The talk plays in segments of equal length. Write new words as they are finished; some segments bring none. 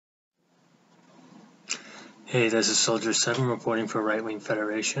Hey, this is Soldier 7 reporting for Right Wing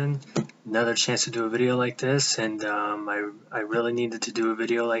Federation. Another chance to do a video like this, and I really needed to do a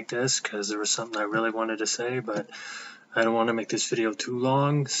video like this because there was something I really wanted to say, but I don't want to make this video too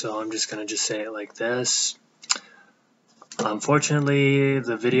long, so I'm just going to say it like this. Unfortunately,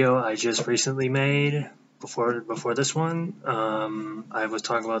 the video I just recently made, before this one, I was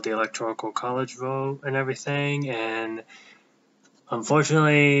talking about the Electoral College vote and everything, and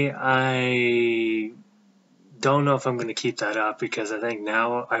unfortunately, I don't know if I'm going to keep that up because I think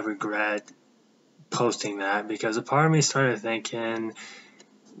now I regret posting that, because a part of me started thinking,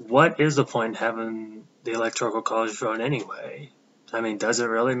 what is the point in having the Electoral College vote anyway? I mean, does it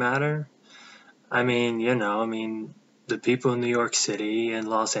really matter? I mean, the people in New York City and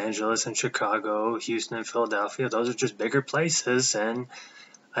Los Angeles and Chicago, Houston and Philadelphia, those are just bigger places, and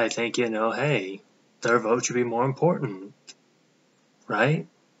I think, hey, their vote should be more important, right?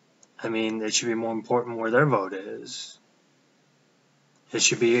 I mean, it should be more important where their vote is. It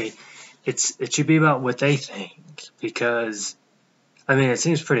should be about what they think, because, I mean, it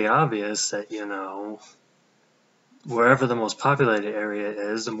seems pretty obvious that, wherever the most populated area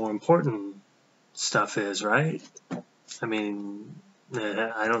is, the more important stuff is, right? I mean,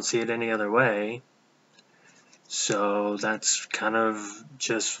 I don't see it any other way. So that's kind of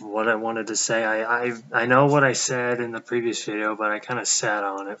just what I wanted to say. I know what I said in the previous video, but I kind of sat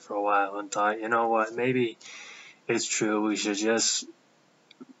on it for a while and thought, you know what, maybe it's true. We should just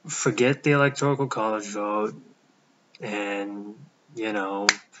forget the Electoral College vote and,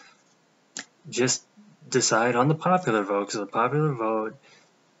 just decide on the popular vote, because the popular vote,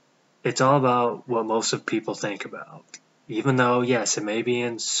 it's all about what most of people think about. Even though, yes, it may be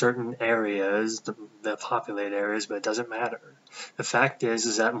in certain areas, the populated areas, but it doesn't matter. The fact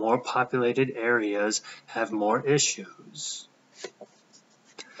is that more populated areas have more issues.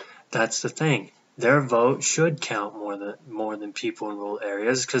 That's the thing. Their vote should count more than people in rural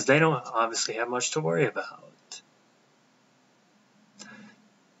areas, because they don't obviously have much to worry about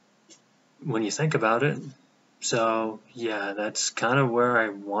when you think about it. So yeah, that's kind of where I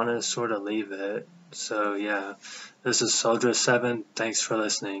want to sort of leave it. So yeah, this is Soldier 7. Thanks for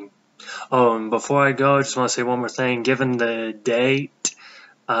listening. Oh, and before I go, I just want to say one more thing. Given the date,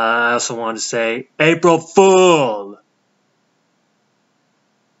 I also want to say April Fool!